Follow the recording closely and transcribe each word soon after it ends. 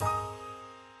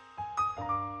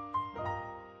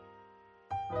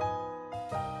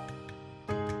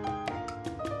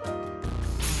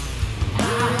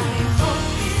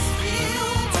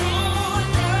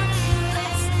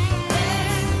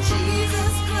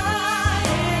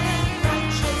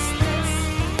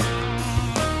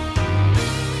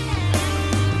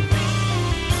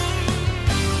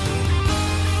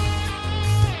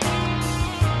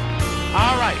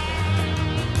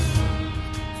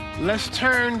Let's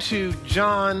turn to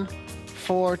John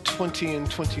 4:20 and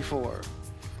 24.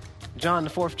 John, the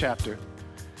 4th chapter,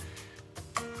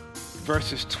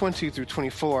 verses 20 through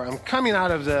 24. I'm coming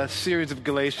out of the series of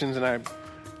Galatians, and I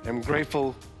am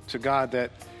grateful to God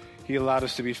that he allowed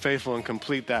us to be faithful and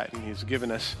complete that, and he's given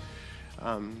us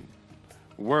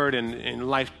word and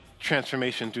life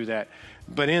transformation through that.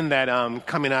 But in that,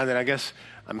 coming out of that, I guess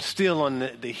I'm still on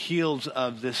the heels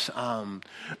of this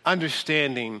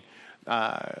understanding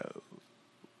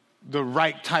the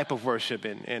right type of worship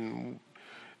and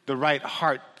the right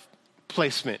heart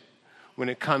placement when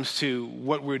it comes to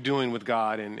what we're doing with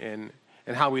God and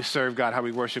how we serve God, how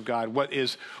we worship God, what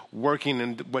is working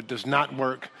and what does not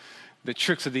work, the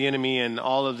tricks of the enemy and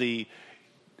all of the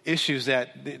issues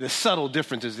that the subtle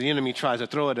differences the enemy tries to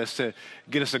throw at us to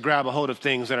get us to grab a hold of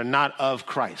things that are not of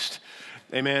Christ.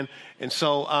 Amen. And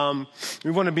so we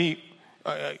want to be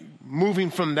moving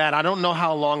from that. I don't know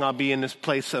how long I'll be in this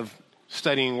place of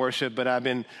studying worship, but I've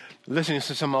been listening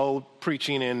to some old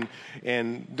preaching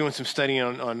and doing some studying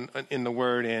on in the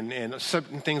Word, and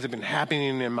certain things have been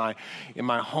happening in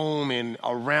my home and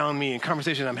around me, and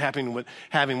conversations I'm having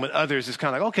with others. It's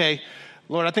kind of like, okay,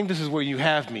 Lord, I think this is where you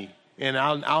have me, and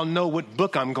I'll know what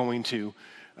book I'm going to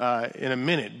in a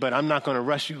minute, but I'm not going to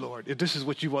rush you, Lord. If this is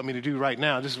what you want me to do right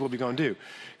now, this is what we're going to do,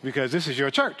 because this is your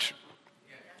church.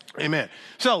 Amen.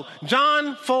 So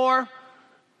John 4,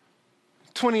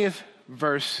 20th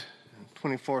verse,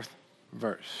 24th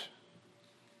verse.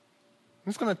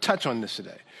 I'm just going to touch on this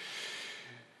today.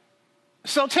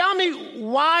 So tell me,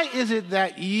 why is it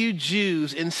that you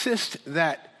Jews insist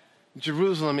that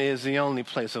Jerusalem is the only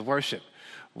place of worship,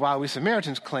 while we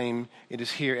Samaritans claim it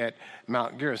is here at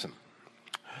Mount Gerizim,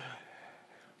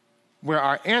 where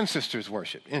our ancestors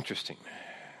worshiped? Interesting.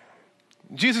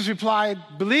 Jesus replied,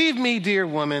 "Believe me, dear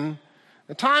woman,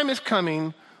 the time is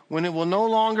coming when it will no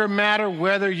longer matter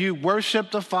whether you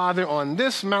worship the Father on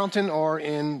this mountain or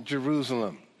in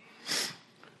Jerusalem.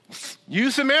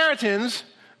 You Samaritans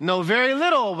know very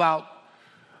little about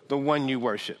the one you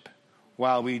worship,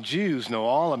 while we Jews know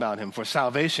all about him, for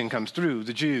salvation comes through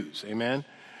the Jews." Amen.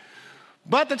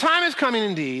 But the time is coming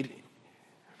indeed.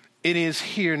 It is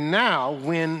here now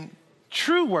when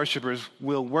true worshipers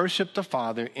will worship the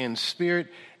Father in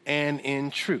spirit and in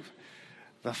truth.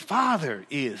 The Father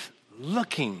is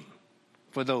looking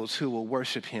for those who will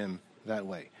worship him that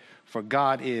way. For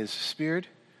God is spirit,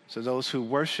 so those who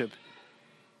worship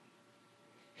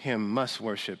him must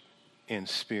worship in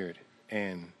spirit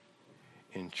and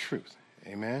in truth.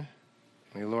 Amen.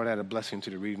 May the Lord add a blessing to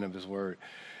the reading of his word.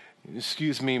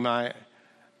 Excuse me,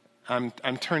 I'm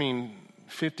turning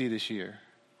 50 this year.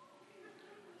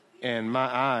 And my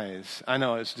eyes, I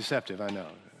know it's deceptive, I know.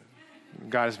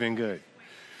 God has been good.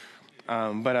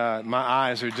 But my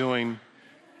eyes are doing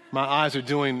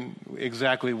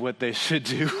exactly what they should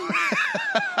do.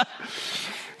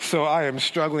 So I am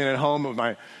struggling at home with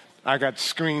I got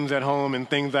screens at home and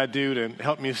things I do to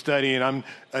help me study, and I'm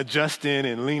adjusting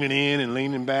and leaning in and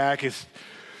leaning back. I'm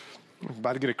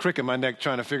about to get a crick in my neck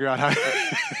trying to figure out how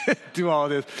to do all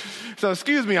this. So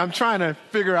excuse me, I'm trying to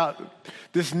figure out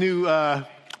this new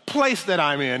place that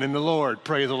I'm in the Lord.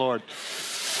 Praise the Lord.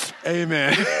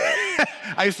 Amen.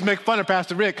 I used to make fun of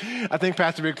Pastor Rick. I think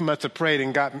Pastor Rick must have prayed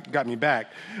and got me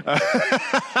back.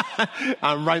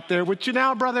 I'm right there with you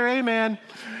now, brother. Amen.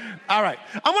 All right.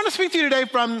 I want to speak to you today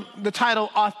from the title,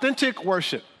 Authentic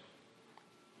Worship.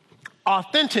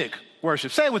 Authentic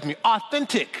worship. Say it with me.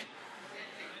 Authentic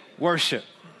worship.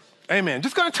 Amen.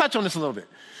 Just going to touch on this a little bit.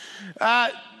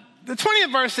 The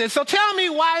 20th verse says, "So tell me,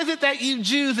 why is it that you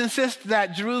Jews insist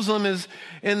that Jerusalem is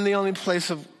the only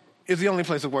place of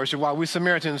worship, while we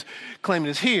Samaritans claim it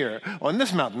is here on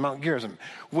this mountain, Mount Gerizim,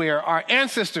 where our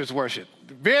ancestors worship?"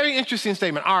 Very interesting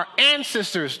statement. Our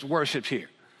ancestors worshiped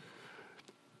here.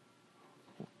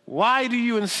 Why do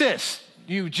you insist,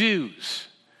 you Jews,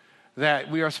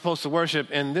 that we are supposed to worship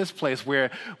in this place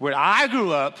where I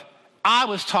grew up? I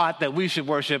was taught that we should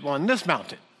worship on this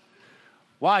mountain.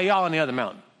 Why are y'all on the other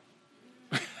mountain?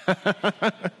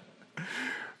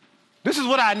 This is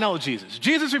what I know, Jesus.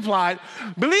 Jesus replied,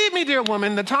 "Believe me, dear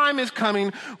woman, the time is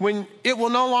coming when it will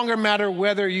no longer matter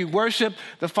whether you worship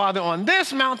the Father on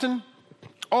this mountain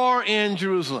or in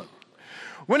Jerusalem."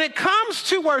 When it comes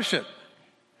to worship,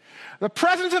 the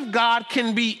presence of God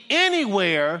can be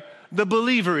anywhere the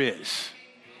believer is.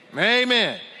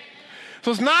 Amen.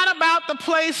 So it's not about the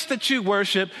place that you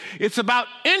worship. It's about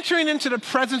entering into the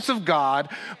presence of God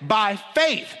by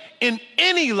faith in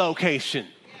any location.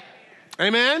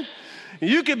 Amen.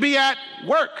 You could be at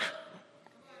work.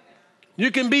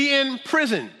 You can be in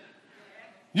prison.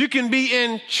 You can be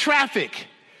in traffic.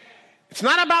 It's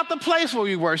not about the place where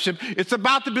we worship. It's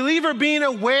about the believer being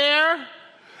aware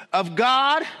of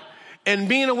God and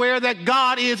being aware that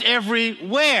God is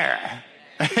everywhere.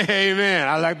 Amen.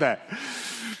 I like that.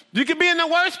 You can be in the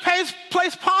worst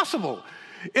place possible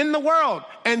in the world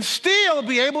and still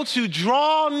be able to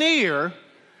draw near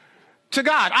to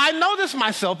God. I know this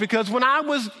myself because when I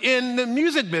was in the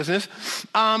music business,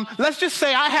 let's just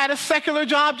say I had a secular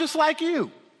job just like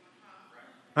you.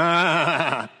 When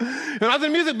I was in the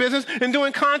music business and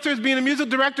doing concerts, being a music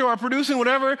director or producing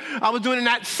whatever I was doing in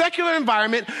that secular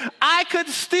environment, I could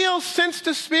still sense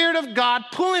the Spirit of God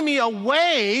pulling me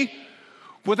away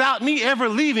without me ever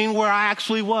leaving where I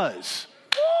actually was.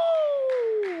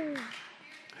 Woo!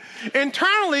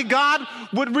 Internally, God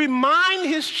would remind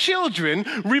his children,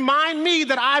 remind me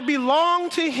that I belong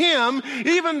to him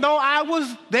even though I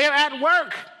was there at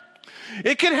work.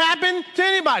 It can happen to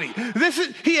anybody. Has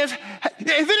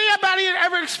anybody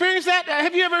ever experienced that?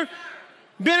 Have you ever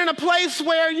been in a place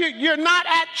where you're not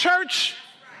at church?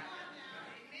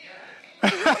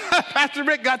 Pastor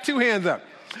Rick got 2 hands up.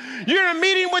 You're in a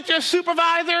meeting with your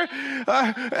supervisor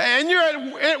and you're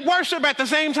at worship at the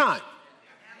same time.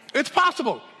 It's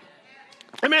possible.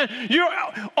 Amen. You're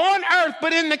on earth,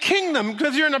 but in the kingdom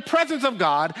because you're in the presence of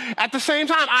God at the same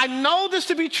time. I know this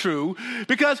to be true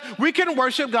because we can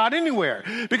worship God anywhere.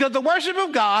 Because the worship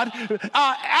of God,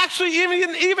 actually,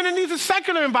 even in these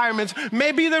secular environments,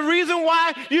 may be the reason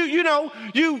why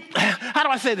how do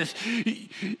I say this?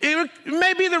 It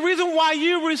may be the reason why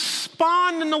you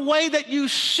respond in the way that you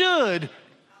should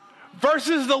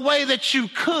versus the way that you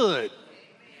could.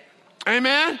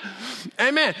 Amen?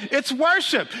 Amen. It's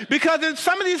worship. Because in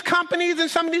some of these companies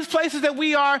and some of these places that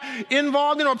we are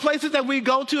involved in or places that we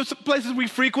go to, places we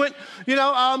frequent,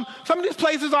 some of these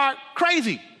places are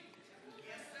crazy.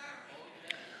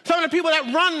 Some of the people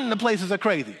that run the places are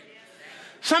crazy.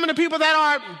 Some of the people that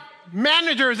are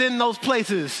managers in those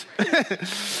places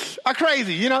are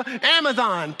crazy.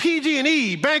 Amazon,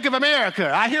 PG&E, Bank of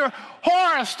America. I hear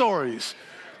horror stories.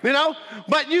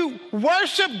 But you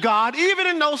worship God even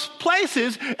in those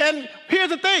places. And here's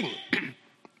the thing.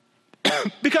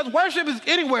 Because worship is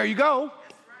anywhere you go.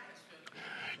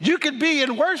 You could be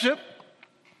in worship.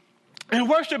 And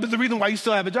worship is the reason why you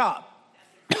still have a job.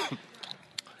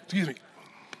 Excuse me.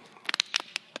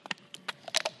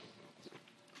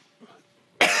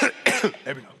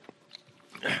 There we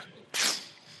go.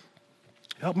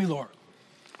 Help me, Lord.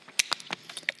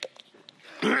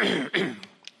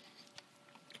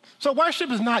 So worship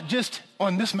is not just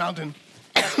on this mountain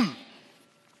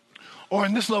or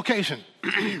in this location.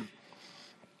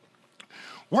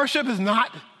 Worship is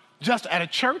not just at a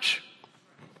church.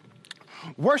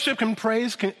 Worship and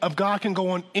praise of God can go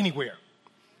on anywhere.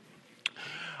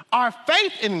 Our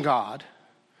faith in God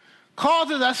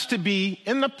causes us to be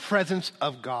in the presence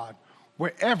of God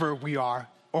wherever we are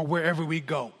or wherever we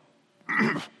go.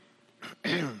 I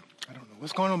don't know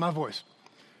what's going on with my voice.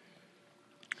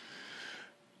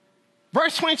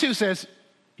 Verse 22 says,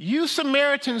 you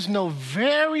Samaritans know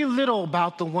very little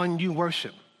about the one you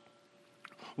worship,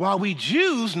 while we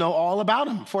Jews know all about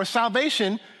him, for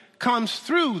salvation comes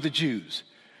through the Jews.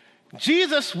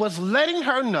 Jesus was letting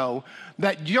her know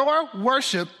that your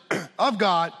worship of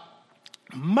God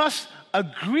must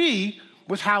agree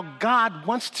with how God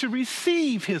wants to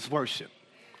receive his worship.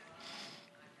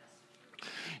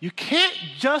 You can't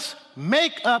just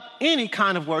make up any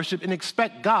kind of worship and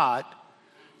expect God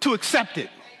to accept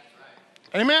it.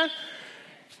 Amen?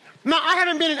 Now, I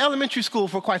haven't been in elementary school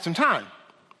for quite some time,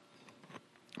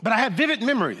 but I have vivid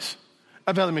memories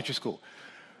of elementary school.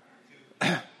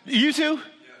 You too?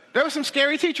 There were some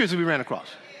scary teachers that we ran across.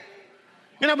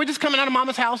 We're just coming out of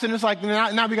mama's house, and it's like,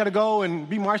 now we got to go and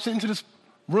be marched into this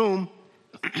room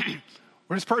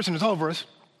where this person is over us.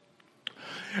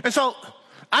 And so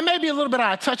I may be a little bit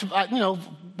out of touch,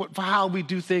 for how we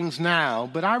do things now,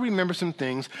 but I remember some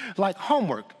things like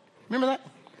homework. Remember that?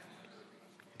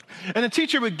 And the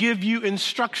teacher would give you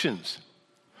instructions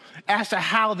as to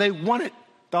how they wanted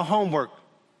the homework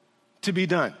to be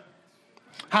done,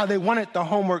 how they wanted the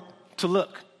homework to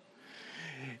look.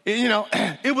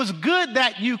 It was good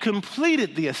that you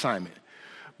completed the assignment,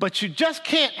 but you just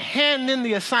can't hand in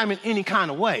the assignment any kind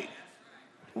of way,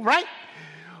 right?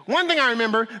 One thing I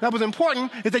remember that was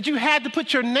important is that you had to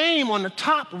put your name on the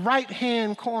top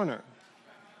right-hand corner.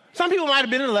 Some people might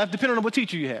have been in the left, depending on what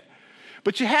teacher you had.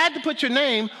 But you had to put your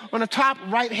name on the top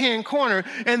right-hand corner.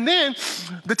 And then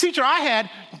the teacher I had,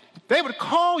 they would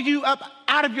call you up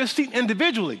out of your seat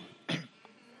individually.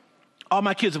 All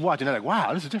my kids are watching. They're like,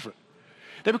 wow, this is different.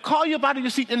 They would call you up out of your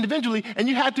seat individually, and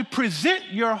you had to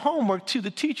present your homework to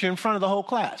the teacher in front of the whole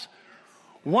class,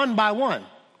 one by one.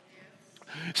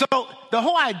 So the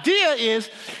whole idea is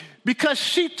because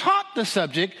she taught the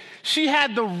subject, she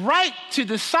had the right to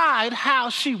decide how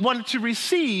she wanted to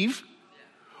receive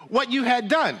what you had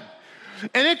done.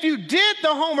 And if you did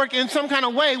the homework in some kind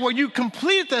of way where you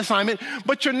completed the assignment,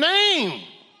 but your name,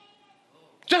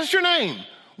 just your name,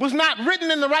 was not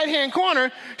written in the right-hand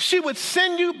corner, she would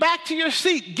send you back to your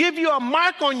seat, give you a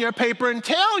mark on your paper, and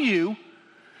tell you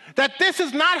that this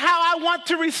is not how I want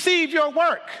to receive your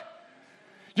work.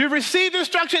 You received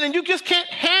instruction and you just can't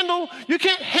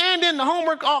hand in the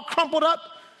homework all crumpled up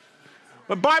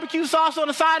with barbecue sauce on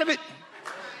the side of it.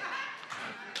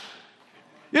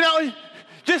 You know,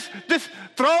 just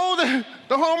throw the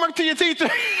homework to your teacher.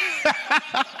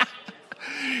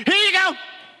 Here you go.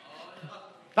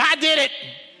 I did it.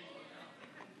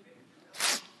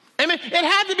 I mean, it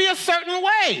had to be a certain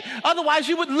way. Otherwise,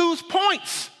 you would lose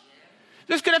points.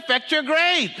 This could affect your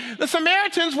grade. The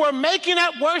Samaritans were making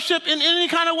up worship in any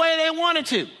kind of way they wanted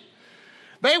to.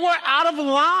 They were out of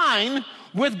line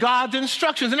with God's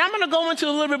instructions. And I'm going to go into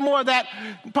a little bit more of that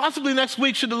possibly next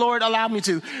week, should the Lord allow me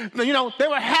to. You know, they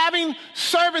were having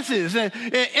services and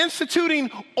instituting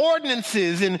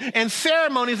ordinances and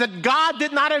ceremonies that God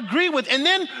did not agree with. And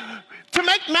then to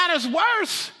make matters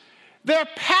worse, they're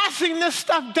passing this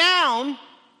stuff down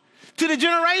to the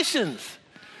generations.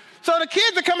 So the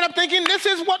kids are coming up thinking, this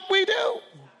is what we do.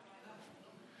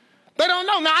 They don't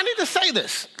know. Now, I need to say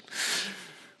this.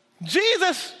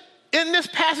 Jesus, in this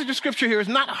passage of scripture here, is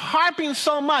not harping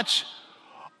so much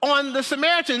on the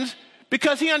Samaritans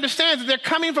because he understands that they're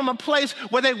coming from a place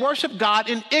where they worship God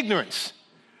in ignorance.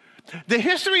 The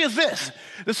history is this.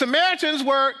 The Samaritans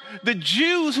were the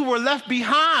Jews who were left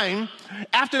behind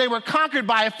after they were conquered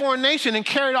by a foreign nation and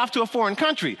carried off to a foreign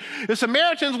country. The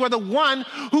Samaritans were the one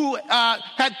who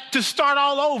had to start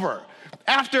all over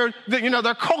after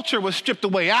their culture was stripped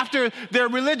away, after their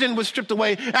religion was stripped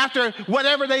away, after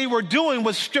whatever they were doing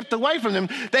was stripped away from them.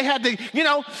 They had to,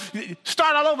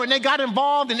 start all over, and they got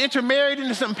involved and intermarried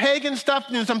into some pagan stuff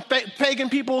and some pagan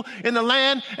people in the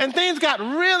land, and things got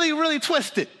really, really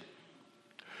twisted.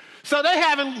 So they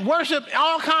haven't worshiped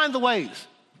all kinds of ways.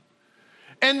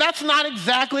 And that's not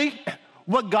exactly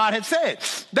what God had said.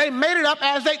 They made it up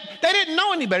as they didn't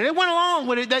know any better. They went along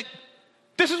with it.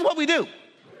 This is what we do.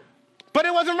 But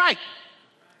it wasn't right.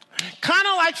 Kind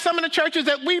of like some of the churches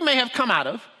that we may have come out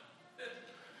of.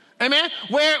 Amen?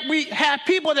 Where we have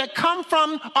people that come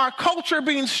from our culture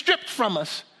being stripped from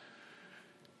us.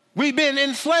 We've been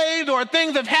enslaved, or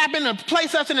things have happened to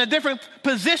place us in a different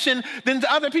position than the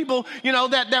other people,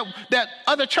 that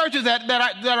other churches that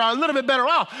are a little bit better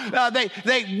off.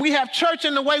 We have church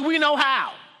in the way we know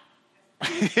how.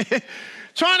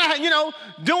 Trying to,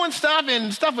 doing stuff,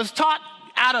 and stuff is taught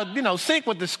out of, sync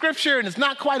with the scripture, and it's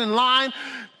not quite in line.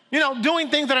 Doing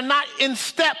things that are not in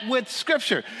step with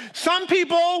scripture. Some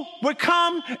people would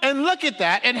come and look at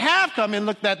that, and have come and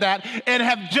looked at that, and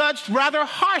have judged rather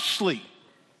harshly.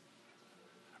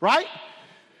 Right?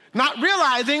 Not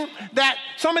realizing that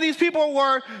some of these people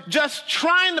were just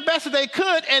trying the best that they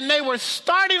could, and they were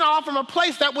starting off from a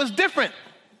place that was different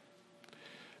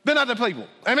than other people.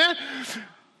 Amen?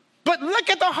 But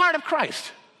look at the heart of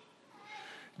Christ.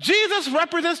 Jesus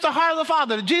represents the heart of the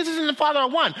Father. Jesus and the Father are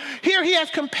one. Here he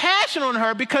has compassion on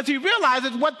her because he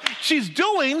realizes what she's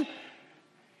doing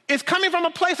is coming from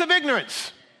a place of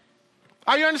ignorance.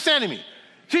 Are you understanding me?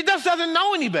 She just doesn't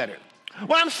know any better.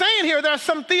 What I'm saying here, there are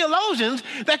some theologians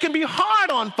that can be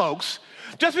hard on folks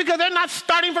just because they're not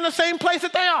starting from the same place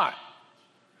that they are.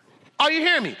 Are you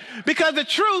hearing me? Because the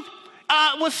truth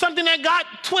was something that got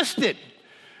twisted.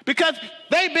 Because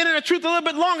they've been in the truth a little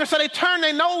bit longer, so they turn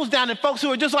their nose down at folks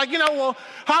who are just like, well,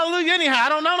 hallelujah anyhow. I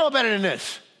don't know no better than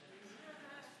this.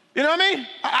 You know what I mean?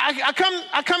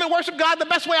 I come and worship God the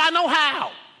best way I know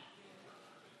how.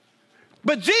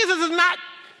 But Jesus is not,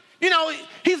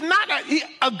 he's not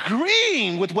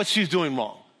agreeing with what she's doing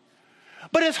wrong.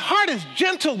 But his heart is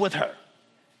gentle with her.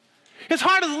 His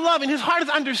heart is loving. His heart is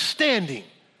understanding.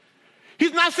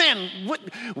 He's not saying,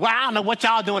 well, I don't know what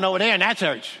y'all doing over there in that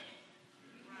church.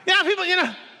 People,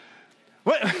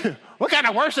 what kind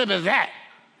of worship is that?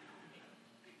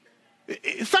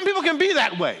 Some people can be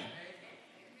that way.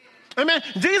 Amen.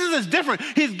 Jesus is different.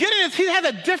 He has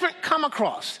a different come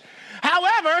across.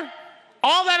 However,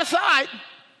 all that aside,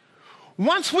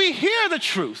 once we hear the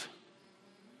truth,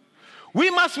 we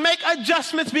must make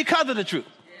adjustments because of the truth.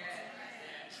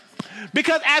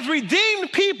 Because as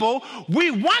redeemed people,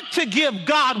 we want to give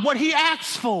God what he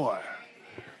asks for.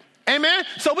 Amen?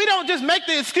 So we don't just make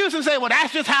the excuse and say, well,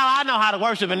 that's just how I know how to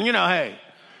worship. And, hey,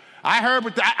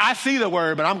 I see the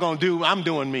word, but I'm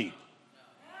doing me.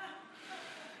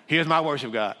 Here's my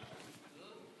worship, God.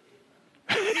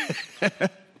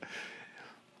 But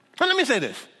let me say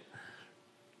this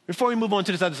before we move on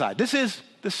to this other side. This is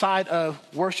the side of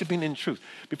worshiping in truth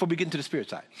before we get into the spirit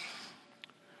side.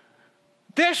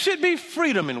 There should be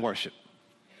freedom in worship.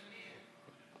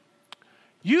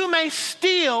 You may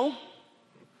still,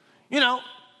 you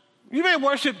may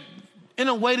worship in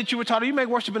a way that you were taught, or you may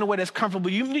worship in a way that's comfortable.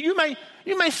 You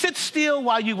may sit still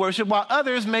while you worship, while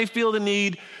others may feel the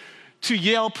need to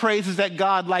yell praises at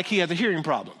God like he has a hearing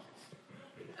problem.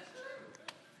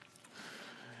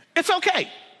 It's okay.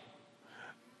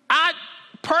 I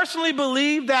personally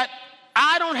believe that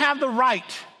I don't have the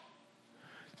right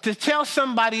to tell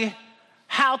somebody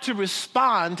how to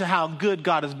respond to how good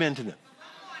God has been to them.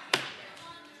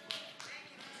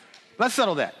 Let's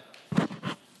settle that.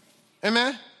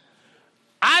 Amen?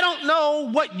 I don't know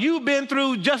what you've been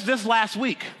through just this last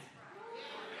week.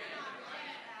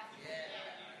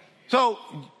 So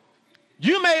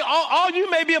all you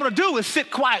may be able to do is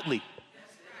sit quietly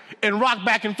and rock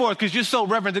back and forth because you're so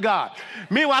reverent to God.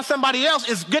 Meanwhile, somebody else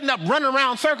is getting up, running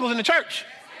around circles in the church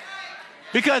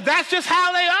because that's just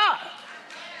how they are.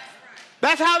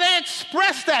 That's how they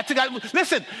express that to God.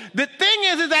 Listen, the thing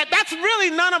is that that's really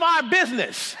none of our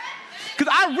business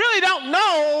because I really don't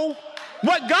know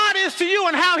what God is to you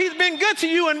and how he's been good to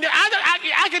you. And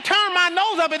I can turn my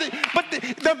nose up at it, but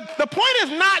the point is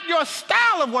not your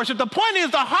style of worship. The point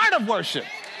is the heart of worship.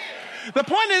 The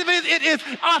point is it is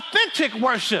authentic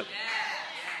worship.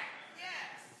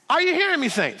 Are you hearing me,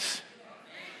 saints?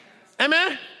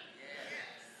 Amen?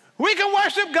 We can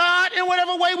worship God in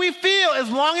whatever way we feel as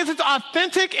long as it's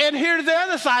authentic, and here's the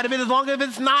other side of it, as long as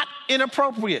it's not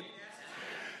inappropriate.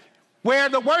 Where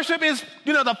the worship is,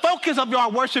 the focus of your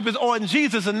worship is on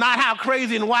Jesus and not how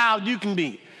crazy and wild you can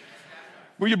be.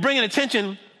 Where you're bringing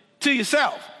attention to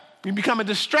yourself. You become a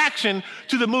distraction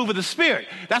to the move of the Spirit.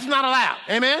 That's not allowed.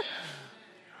 Amen?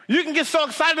 You can get so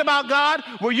excited about God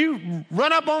where you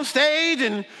run up on stage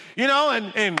and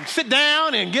sit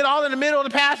down and get all in the middle of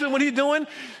the pastor what he's doing,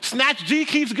 snatch G.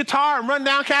 Keith's guitar and run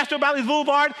down Castro Valley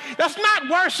Boulevard. That's not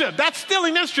worship. That's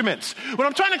stealing instruments. What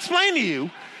I'm trying to explain to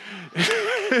you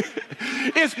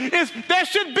is there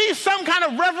should be some kind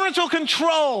of reverential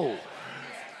control.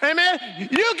 Amen?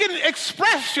 You can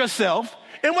express yourself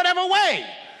in whatever way.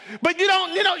 But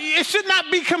it should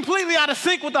not be completely out of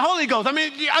sync with the Holy Ghost. I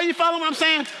mean, are you following what I'm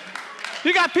saying?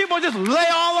 You got people just lay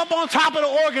all up on top of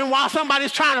the organ while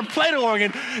somebody's trying to play the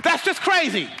organ. That's just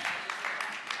crazy.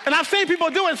 And I've seen people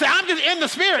do it and say, I'm just in the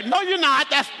spirit. No, you're not.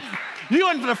 That's you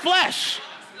in the flesh.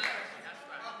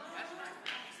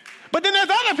 But then there's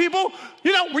other people,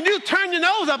 when you turn your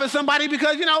nose up at somebody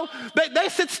because, they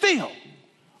sit still.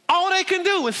 All they can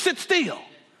do is sit still.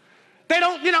 They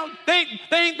don't, they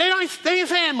ain't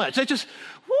saying much. They just,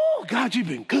 whoo, God, you've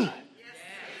been good.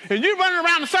 And you're running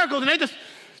around in circles and they just,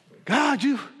 God,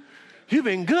 you've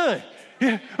been good.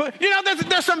 Yeah.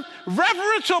 There's some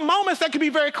reverential moments that can be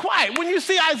very quiet. When you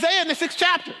see Isaiah in the 6th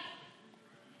chapter,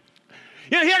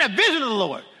 he had a vision of the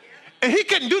Lord. And he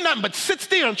couldn't do nothing but sit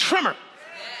still and tremor.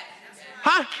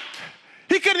 Huh?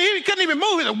 He couldn't even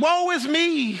move. He said, woe is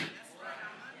me.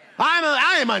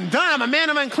 I am undone. I'm a man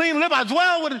of unclean lips. I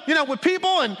dwell with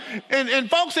people and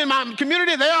folks in my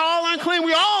community. They're all unclean.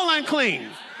 We're all unclean.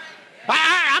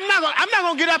 I'm not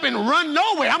going to get up and run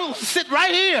nowhere. I'm going to sit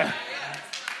right here.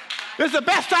 It's the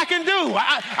best I can do.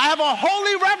 I have a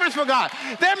holy reverence for God.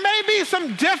 There may be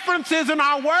some differences in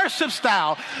our worship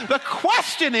style. The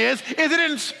question is it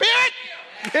in spirit?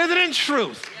 Is it in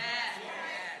truth?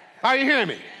 Are you hearing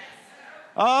me?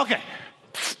 Okay.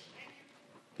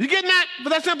 You getting that? But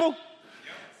that's simple?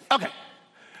 Okay.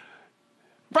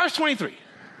 Verse 23.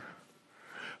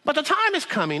 But the time is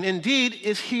coming, indeed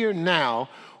is here now,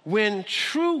 when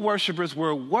true worshipers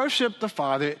will worship the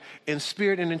Father in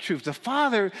spirit and in truth. The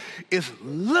Father is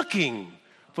looking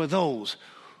for those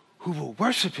who will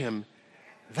worship him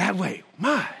that way.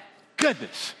 My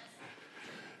goodness.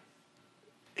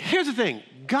 Here's the thing.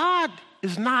 God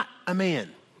is not a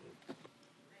man.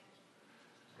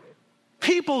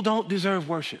 People don't deserve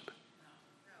worship.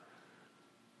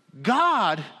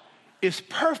 God is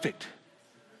perfect.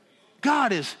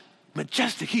 God is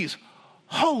majestic. He's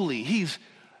holy. He's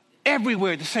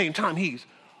everywhere at the same time. He's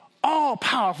all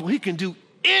powerful. He can do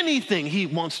anything he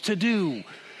wants to do.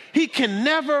 He can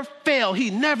never fail. He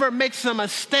never makes a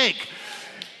mistake.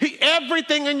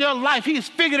 Everything in your life, he's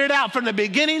figured it out from the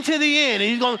beginning to the end.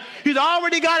 He's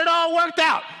already got it all worked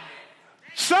out.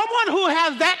 Someone who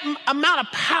has that amount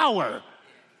of power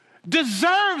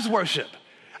deserves worship.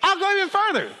 I'll go even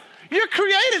further. You're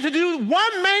created to do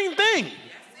one main thing,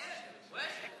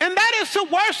 and that is to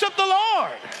worship the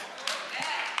Lord.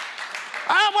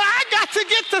 I got to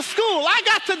get to school. I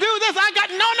got to do this.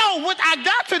 No. What I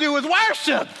got to do is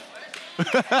worship.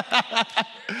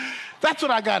 That's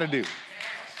what I got to do.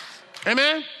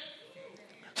 Amen?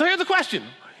 So here's the question.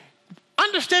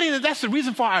 Understanding that that's the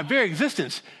reason for our very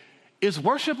existence, is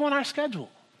worship on our schedule?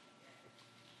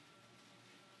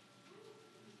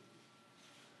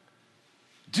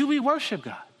 Do we worship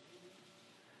God?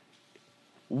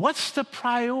 What's the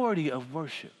priority of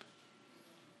worship?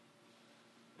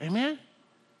 Amen?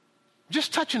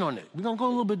 Just touching on it. We're going to go a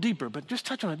little bit deeper, but just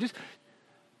touch on it.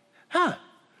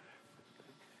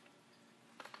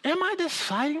 Am I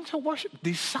deciding to worship?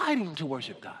 Deciding to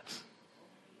worship God.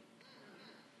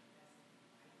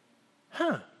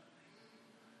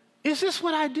 Is this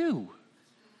what I do?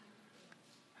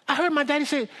 I heard my daddy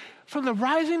say, from the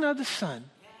rising of the sun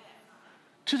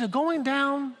to the going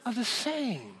down of the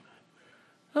same,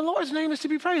 the Lord's name is to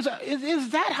be praised.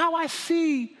 Is that how I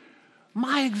see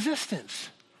my existence?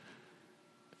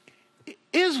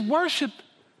 Is worship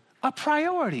a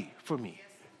priority for me?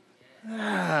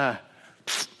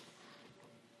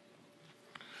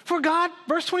 For God,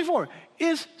 verse 24,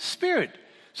 is spirit.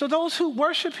 So those who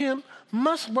worship him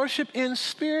must worship in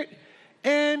spirit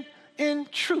and in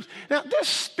truth. Now, this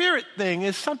spirit thing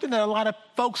is something that a lot of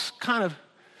folks kind of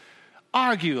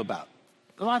argue about.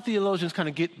 A lot of theologians kind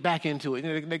of get back into it.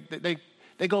 You know,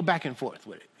 they go back and forth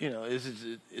with it. You know,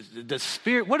 does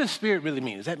spirit, what does spirit really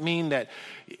mean? Does that mean that,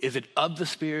 is it of the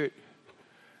spirit?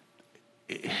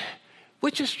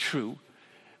 Which is true.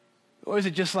 Or is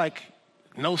it just like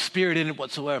no spirit in it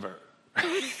whatsoever?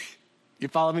 You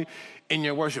follow me? In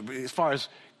your worship, as far as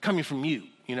coming from you,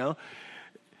 you know?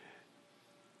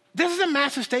 This is a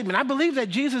massive statement. I believe that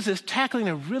Jesus is tackling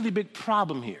a really big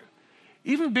problem here.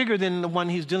 Even bigger than the one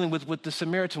he's dealing with the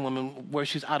Samaritan woman where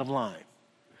she's out of line.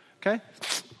 Okay?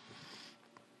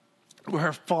 Where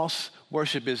her false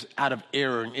worship is out of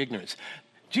error and ignorance.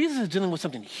 Jesus is dealing with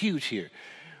something huge here.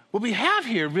 What we have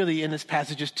here really in this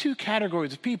passage is two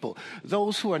categories of people.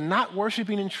 Those who are not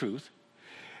worshiping in truth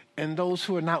and those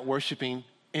who are not worshiping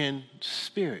in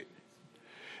spirit.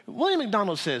 William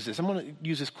MacDonald says this. I'm going to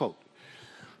use this quote.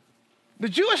 The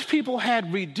Jewish people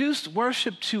had reduced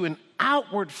worship to an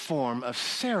outward form of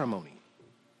ceremony.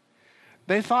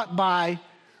 They thought by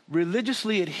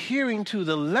religiously adhering to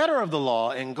the letter of the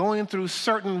law and going through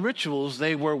certain rituals,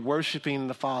 they were worshiping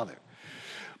the Father.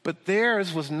 But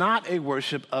theirs was not a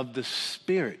worship of the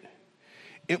Spirit.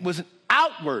 It was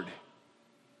outward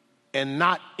and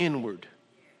not inward.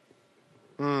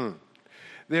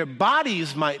 Their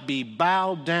bodies might be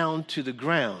bowed down to the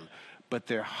ground, but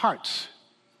their hearts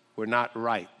were not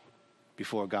right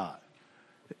before God.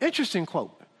 Interesting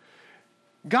quote.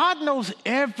 God knows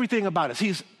everything about us.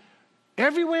 He's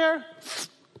everywhere.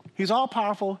 He's all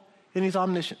powerful and he's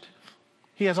omniscient.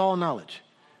 He has all knowledge.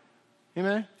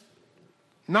 Amen?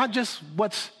 Not just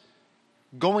what's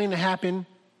going to happen,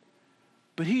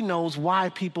 but he knows why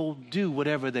people do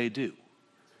whatever they do.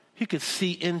 He could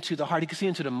see into the heart. He could see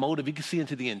into the motive. He could see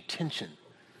into the intention.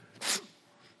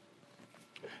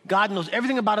 God knows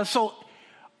everything about us. So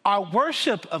our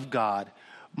worship of God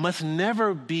must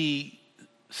never be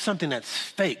something that's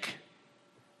fake.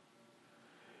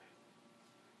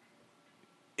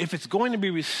 If it's going to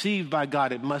be received by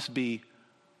God, it must be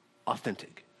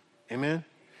authentic. Amen?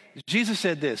 Jesus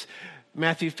said this,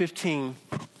 Matthew 15,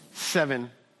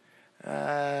 7 through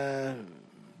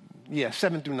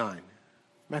 9.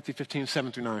 Matthew 15,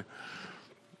 7 through 9.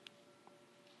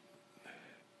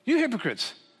 You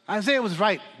hypocrites, Isaiah was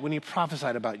right when he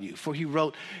prophesied about you, for he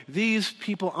wrote, these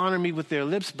people honor me with their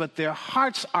lips, but their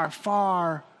hearts are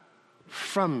far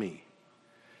from me.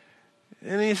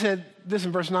 And he said this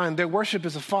in verse 9, their worship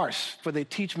is a farce, for they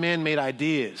teach man-made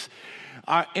ideas.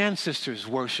 Our ancestors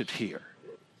worshiped here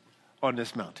on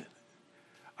this mountain.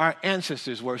 Our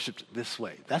ancestors worshiped this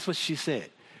way. That's what she said.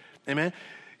 Amen?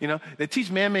 You know, they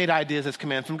teach man-made ideas as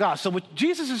command from God. So what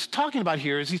Jesus is talking about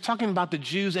here is he's talking about the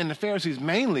Jews and the Pharisees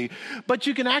mainly, but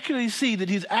you can accurately see that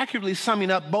he's accurately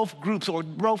summing up both groups or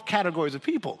both categories of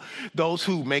people. Those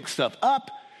who make stuff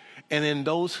up, and then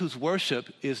those whose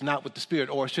worship is not with the Spirit,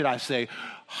 or should I say,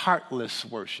 heartless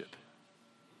worship.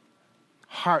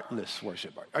 Heartless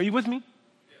worship. Are you with me?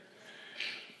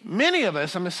 Many of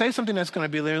us, I'm going to say something that's going to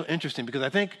be a little interesting because I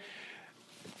think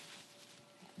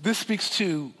this speaks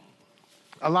to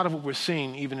a lot of what we're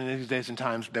seeing even in these days and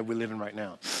times that we live in right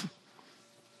now.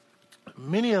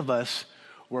 Many of us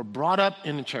were brought up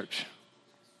in the church.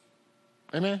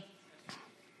 Amen?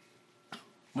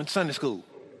 Went to Sunday school.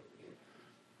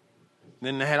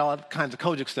 Then they had all kinds of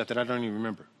Kojic stuff that I don't even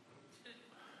remember.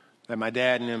 That my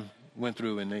dad and them went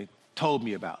through and they told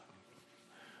me about.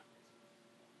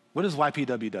 What is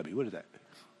YPWW? What is that?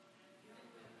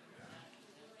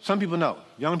 Some people know.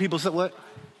 Young people say what?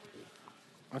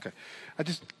 Okay. I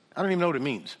don't even know what it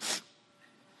means.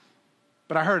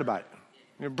 But I heard about it.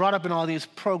 You're brought up in all these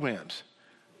programs.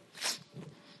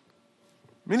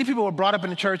 Many people were brought up in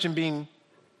the church and being,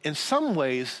 in some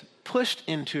ways, pushed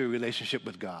into a relationship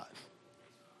with God.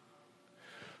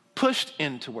 Pushed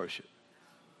into worship.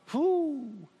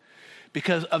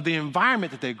 Because of the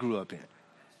environment that they grew up in.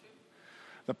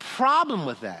 The problem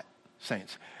with that,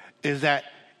 saints, is that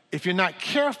if you're not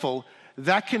careful,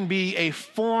 that can be a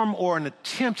form or an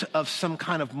attempt of some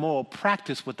kind of moral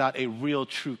practice without a real,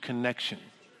 true connection.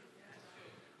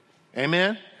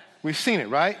 Amen? We've seen it,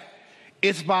 right?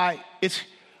 It's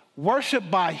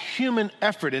worship by human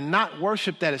effort and not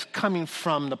worship that is coming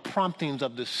from the promptings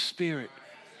of the Spirit.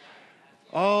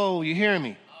 Oh, you hear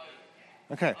me?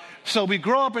 Okay. So we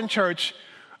grow up in church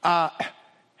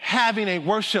having a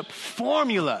worship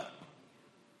formula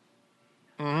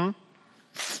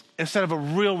instead of a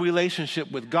real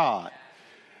relationship with God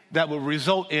that will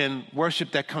result in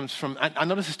worship that comes from, I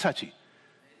know this is touchy,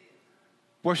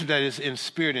 worship that is in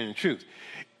spirit and in truth.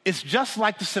 It's just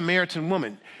like the Samaritan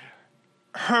woman.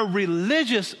 Her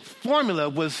religious formula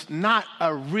was not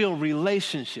a real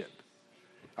relationship.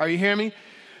 Are you hearing me?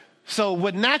 So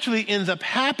what naturally ends up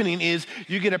happening is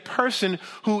you get a person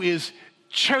who is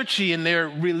churchy in their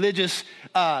religious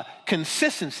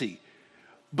consistency,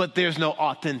 but there's no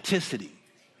authenticity.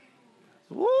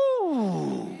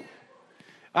 Ooh.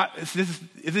 Is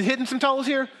it hitting some toes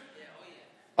here?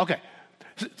 Okay.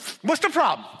 What's the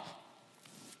problem?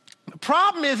 The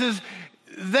problem is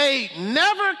they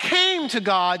never came to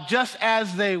God just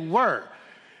as they were.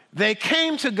 They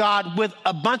came to God with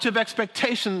a bunch of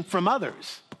expectation from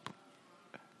others.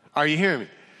 Are you hearing me?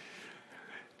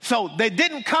 So they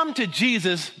didn't come to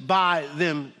Jesus by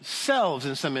themselves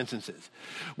in some instances.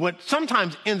 What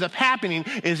sometimes ends up happening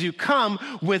is you come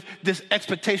with this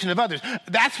expectation of others.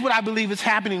 That's what I believe is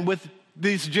happening with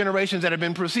these generations that have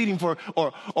been proceeding for,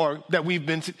 or that we've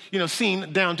been,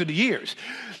 seen down to the years.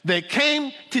 They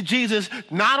came to Jesus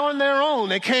not on their own.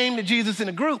 They came to Jesus in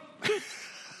a group.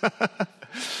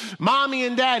 Mommy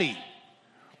and daddy,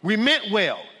 we meant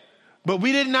well, but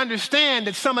we didn't understand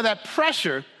that some of that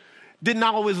pressure did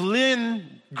not always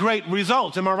lend great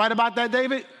results. Am I right about that,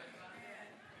 David?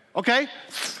 Okay?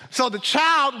 So the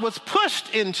child was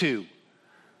pushed into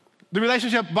the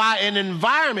relationship by an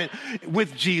environment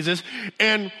with Jesus,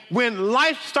 and when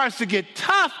life starts to get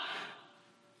tough,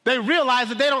 they realize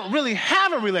that they don't really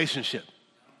have a relationship.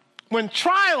 When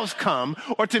trials come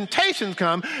or temptations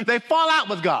come, they fall out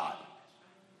with God.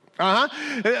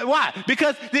 Why?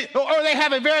 Because they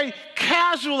have a very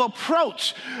casual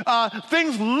approach.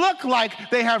 Things look like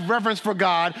they have reverence for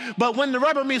God, but when the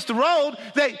rubber meets the road,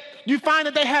 you find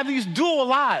that they have these dual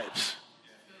lives.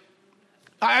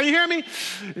 Are you hearing me?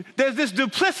 There's this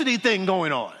duplicity thing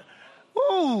going on.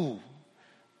 Ooh.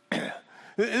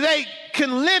 They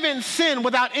can live in sin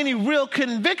without any real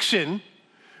conviction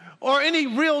or any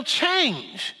real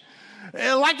change.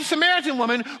 Like the Samaritan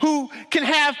woman who can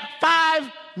have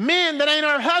 5 men that ain't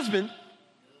her husband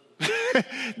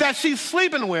that she's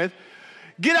sleeping with,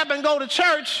 get up and go to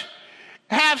church,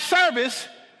 have service,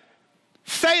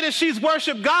 say that she's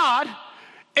worshiped God,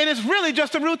 and it's really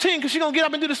just a routine because she's going to get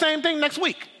up and do the same thing next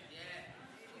week.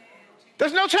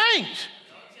 There's no change.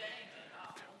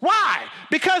 Why?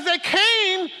 Because they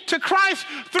came to Christ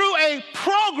through a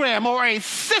program or a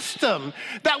system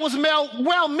that was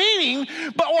well-meaning,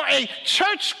 or a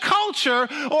church culture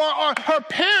or her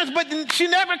parents, but she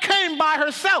never came by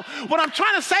herself. What I'm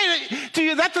trying to say to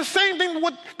you, that's the same thing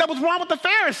that was wrong with the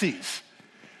Pharisees.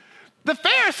 The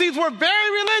Pharisees were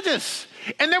very religious,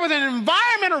 and there was an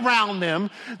environment around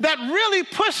them that really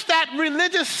pushed that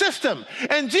religious system.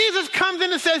 And Jesus comes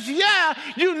in and says, yeah,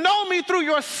 you know me through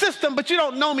your system, but you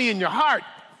don't know me in your heart.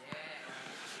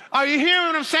 Are you hearing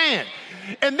what I'm saying?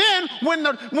 And then when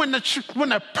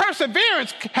the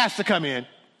perseverance has to come in,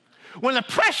 when the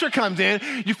pressure comes in,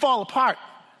 you fall apart.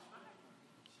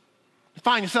 You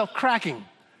find yourself cracking.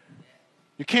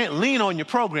 You can't lean on your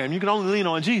program. You can only lean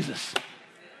on Jesus.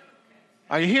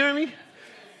 Are you hearing me?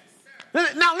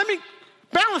 Now, let me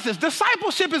balance this.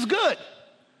 Discipleship is good.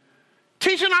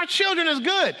 Teaching our children is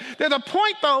good. There's a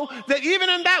point, though, that even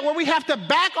in that where we have to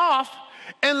back off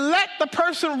and let the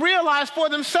person realize for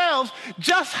themselves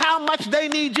just how much they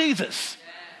need Jesus.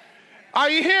 Are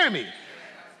you hearing me?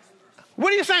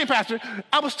 What are you saying, Pastor?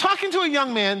 I was talking to a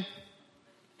young man.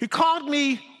 He called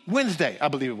me Wednesday, I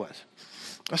believe it was.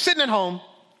 I was sitting at home.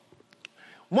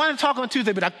 Wanted to talk on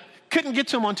Tuesday, but I couldn't get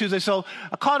to him on Tuesday, so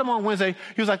I called him on Wednesday.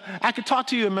 He was like, I could talk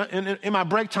to you in my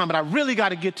break time, but I really got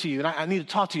to get to you, and I need to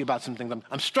talk to you about some things.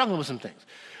 I'm struggling with some things.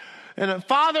 And a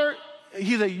father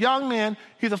he's a young man.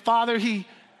 He's a father. He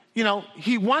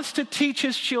wants to teach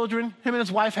his children. Him and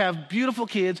his wife have beautiful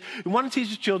kids. He wants to teach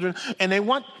his children, and they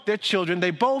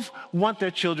both want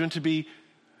their children to be,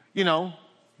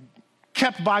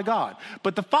 kept by God.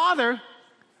 But the father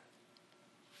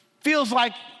feels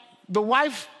like the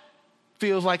wife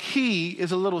feels like he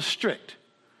is a little strict.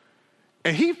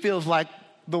 And he feels like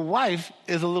the wife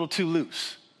is a little too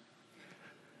loose.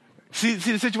 See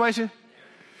the situation?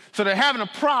 So they're having a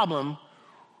problem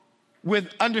with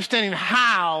understanding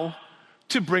how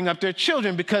to bring up their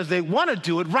children because they want to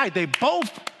do it right. They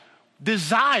both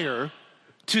desire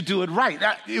to do it right.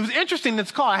 It was interesting,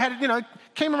 this call. I had it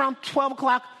came around 12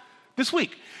 o'clock this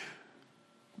week.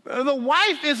 The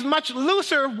wife is much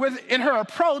looser in her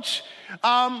approach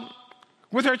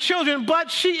with her children, but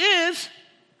she is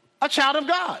a child of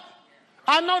God.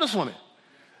 I know this woman.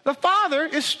 The father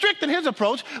is strict in his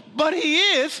approach, but he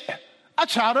is a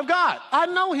child of God. I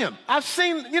know him. I've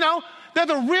seen, there's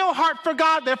a real heart for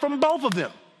God there from both of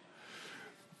them.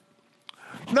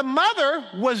 The mother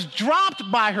was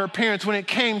dropped by her parents when it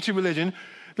came to religion.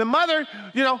 The mother,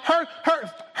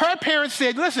 her parents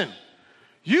said, listen,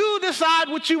 you decide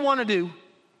what you want to do,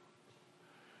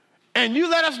 and you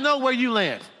let us know where you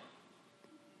land.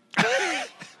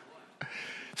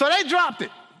 So they dropped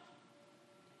it.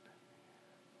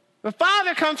 The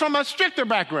father comes from a stricter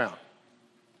background.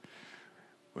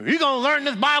 Well, you're going to learn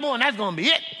this Bible, and that's going to be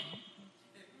it.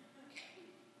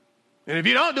 And if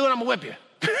you don't do it, I'm going to whip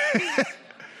you.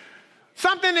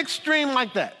 Something extreme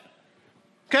like that.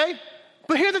 Okay?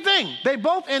 But here's the thing. They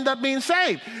both end up being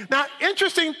saved. Now,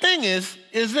 interesting thing is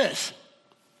this.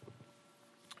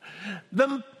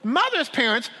 The mother's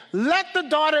parents let the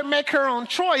daughter make her own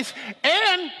choice,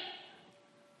 and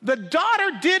the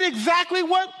daughter did exactly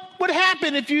what would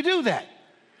happen if you do that.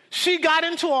 She got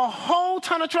into a whole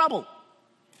ton of trouble.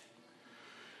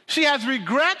 She has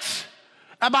regrets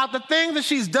about the things that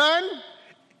she's done.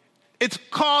 It's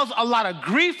caused a lot of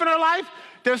grief in her life.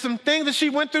 There's some things that she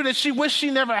went through that she wished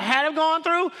she never had have gone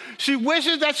through. She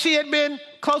wishes that she had been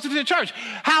closer to the church.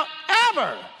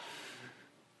 However,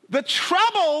 the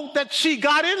trouble that she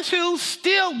got into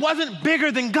still wasn't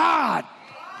bigger than God.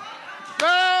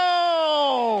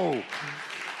 No.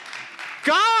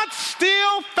 God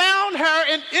still found her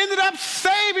and ended up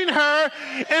saving her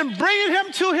and bringing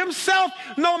him to himself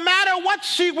no matter what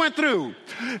she went through.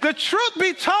 The truth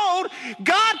be told,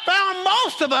 God found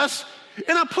most of us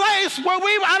in a place where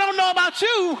I don't know about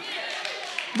you,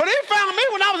 but he found me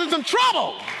when I was in some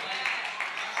trouble.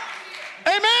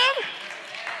 Amen?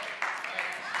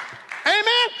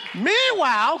 Amen?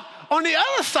 Meanwhile, on the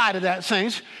other side of that,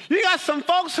 saints, you got some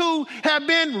folks who have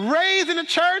been raised in the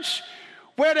church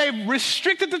where they've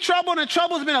restricted the trouble and the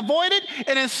trouble has been avoided,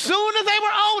 and as soon as they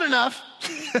were old enough,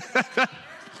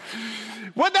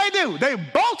 what'd they do? They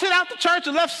bolted out the church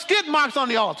and left skid marks on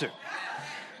the altar.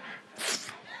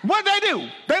 What'd they do?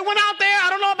 They went out there, I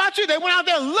don't know about you, they went out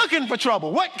there looking for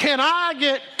trouble. What can I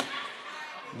get?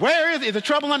 Where is it? Is the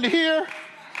trouble under here?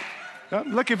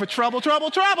 I'm looking for trouble.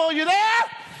 You there?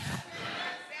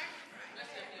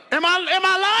 Am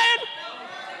I lying?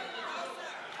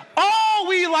 All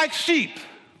we like sheep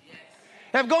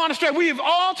have gone astray. We have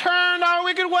all turned our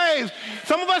wicked ways.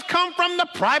 Some of us come from the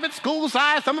private school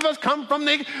side. Some of us come from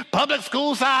the public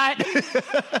school side.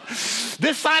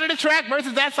 This side of the track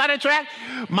versus that side of the track.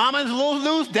 Mama's a little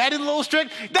loose, daddy's a little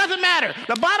strict. Doesn't matter.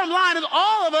 The bottom line is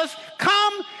all of us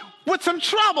come with some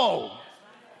trouble.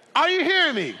 Are you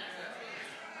hearing me?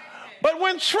 But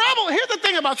when trouble, here's the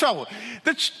thing about trouble.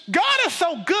 God is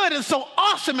so good and so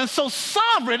awesome and so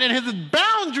sovereign, and his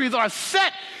boundaries are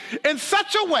set in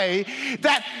such a way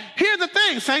that, here's the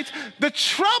thing, saints, the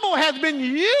trouble has been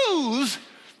used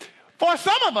for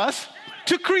some of us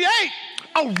to create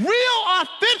a real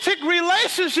authentic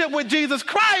relationship with Jesus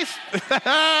Christ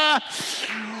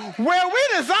where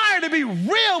we desire to be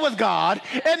real with God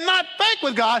and not fake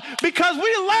with God, because we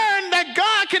learned that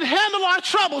God can handle our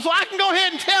trouble. So I can go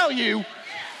ahead and tell you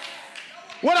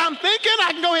what I'm thinking.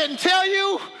 I can go ahead and tell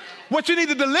you what you need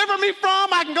to deliver me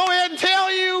from. I can go ahead and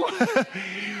tell you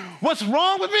what's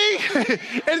wrong with me.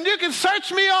 And you can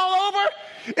search me all over.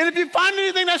 And if you find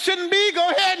anything that shouldn't be, go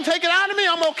ahead and take it out of me.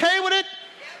 I'm okay with it.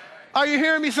 Are you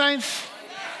hearing me, saints?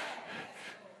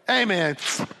 Amen.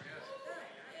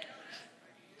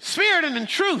 Spirit and in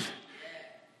truth,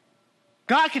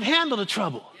 God can handle the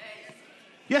trouble.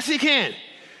 Yes, he can.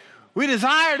 We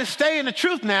desire to stay in the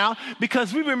truth now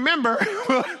because we remember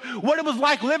what it was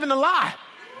like living a lie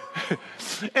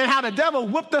and how the devil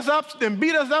whipped us up and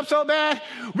beat us up so bad.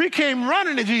 We came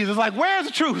running to Jesus like, where's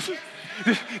the truth?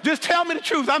 Just tell me the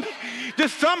truth.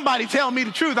 Just somebody tell me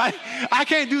the truth. I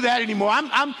can't do that anymore.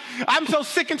 I'm so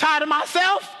sick and tired of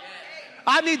myself.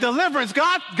 I need deliverance.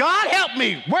 God help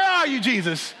me. Where are you,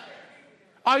 Jesus?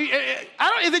 Are you,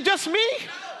 is it just me?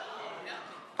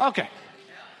 Okay.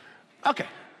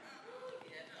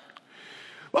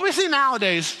 What we see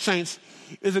nowadays, saints,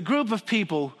 is a group of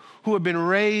people who have been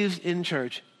raised in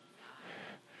church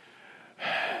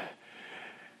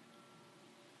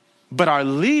but are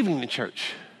leaving the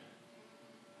church.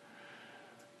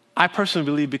 I personally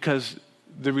believe because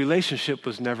the relationship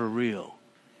was never real.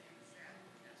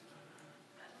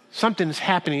 Something's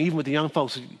happening even with the young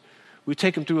folks. We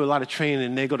take them through a lot of training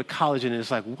and they go to college and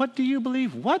it's like, what do you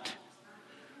believe? What?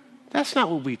 That's not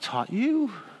what we taught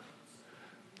you.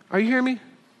 Are you hearing me?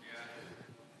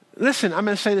 Listen, I'm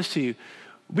going to say this to you.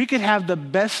 We could have the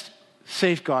best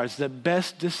safeguards, the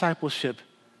best discipleship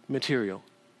material,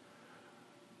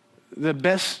 the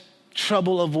best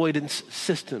trouble avoidance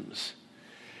systems,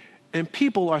 and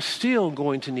people are still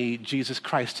going to need Jesus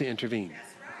Christ to intervene.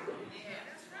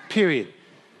 Period.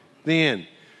 The end.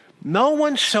 No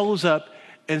one shows up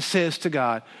and says to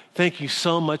God, thank you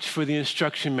so much for the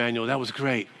instruction manual. That was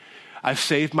great. I've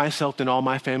saved myself and all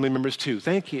my family members too.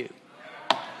 Thank you.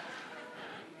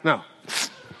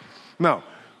 No.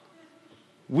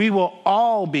 We will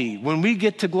all be, when we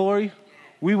get to glory,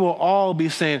 we will all be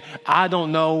saying, I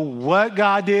don't know what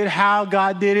God did, how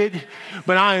God did it,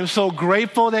 but I am so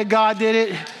grateful that God did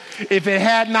it. If it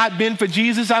had not been for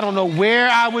Jesus, I don't know where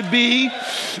I would be.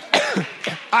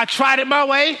 I tried it my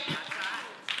way.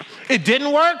 It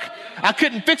didn't work. I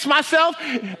couldn't fix myself.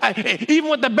 Even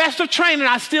with the best of training,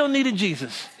 I still needed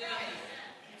Jesus.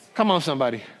 Come on,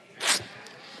 somebody.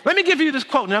 Let me give you this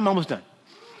quote, and I'm almost done.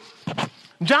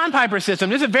 John Piper said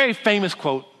something. This is a very famous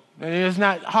quote, and it's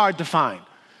not hard to find,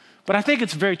 but I think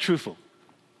it's very truthful.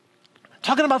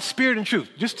 Talking about spirit and truth.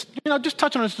 Just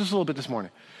touch on this just a little bit this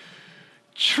morning.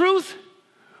 Truth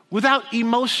without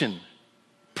emotion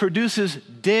produces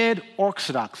dead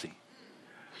orthodoxy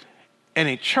and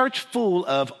a church full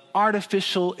of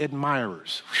artificial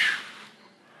admirers.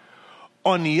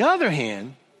 On the other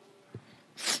hand,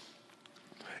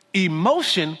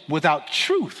 emotion without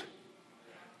truth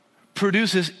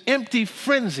produces empty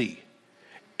frenzy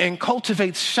and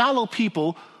cultivates shallow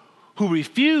people who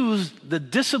refuse the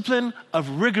discipline of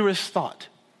rigorous thought.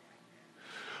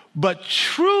 But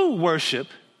true worship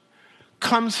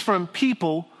comes from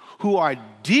people who are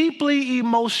deeply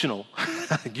emotional.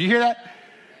 You hear that?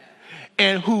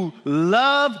 And who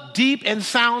love deep and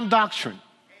sound doctrine.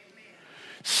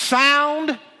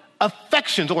 Sound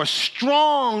affections or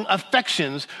strong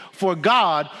affections for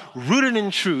God rooted in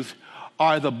truth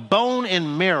are the bone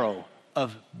and marrow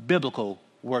of biblical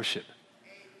worship.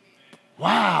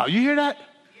 Wow, you hear that?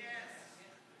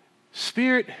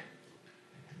 Spirit.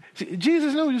 See,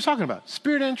 Jesus knew what he was talking about.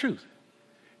 Spirit and truth.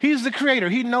 He's the creator.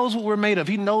 He knows what we're made of.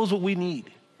 He knows what we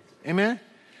need. Amen?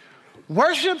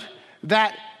 Worship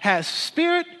that has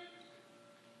spirit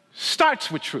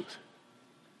starts with truth.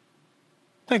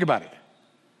 Think about it.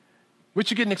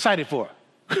 What you getting excited for?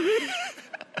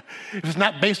 If it's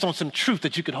not based on some truth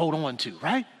that you could hold on to,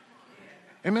 right?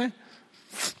 Amen?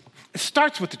 It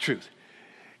starts with the truth.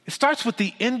 It starts with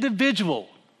the individual.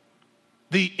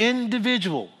 The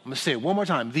individual. I'm going to say it one more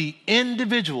time. The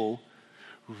individual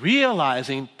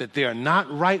realizing that they are not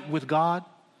right with God,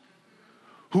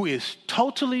 who is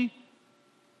totally,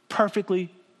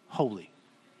 perfectly holy.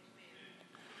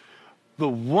 The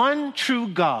one true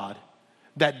God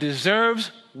that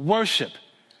deserves worship,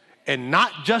 and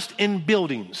not just in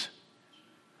buildings,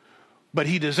 but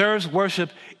he deserves worship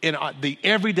in the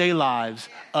everyday lives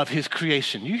of his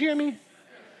creation. You hear me?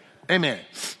 Amen.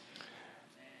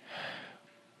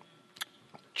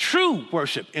 True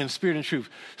worship in spirit and truth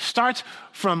starts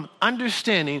from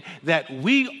understanding that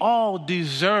we all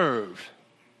deserve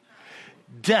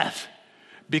death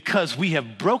because we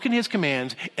have broken his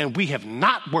commands and we have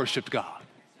not worshiped God.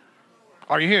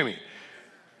 Are you hearing me?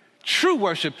 True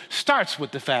worship starts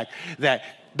with the fact that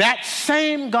that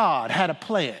same God had a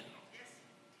plan.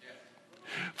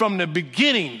 From the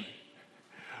beginning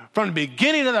of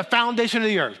the foundation of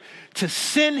the earth, to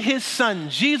send his son,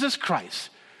 Jesus Christ,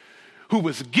 who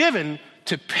was given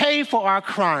to pay for our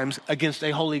crimes against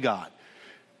a holy God.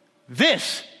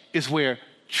 This is where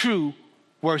true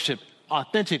worship,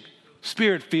 authentic,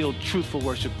 spirit-filled, truthful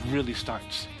worship really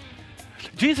starts.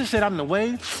 Jesus said, I'm the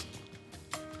way,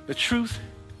 the truth,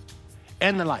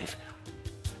 and the life.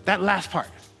 That last part.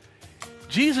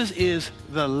 Jesus is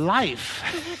the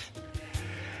life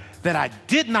that I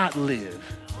did not live,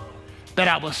 that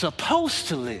I was supposed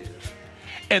to live,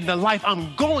 and the life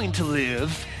I'm going to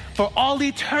live for all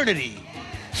eternity.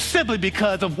 simply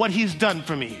because of what he's done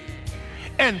for me.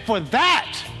 And for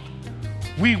that,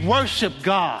 we worship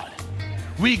God.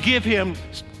 We give him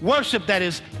worship that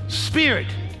is spirit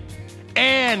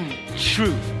and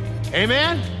truth.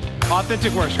 Amen?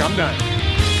 Authentic worship. I'm done.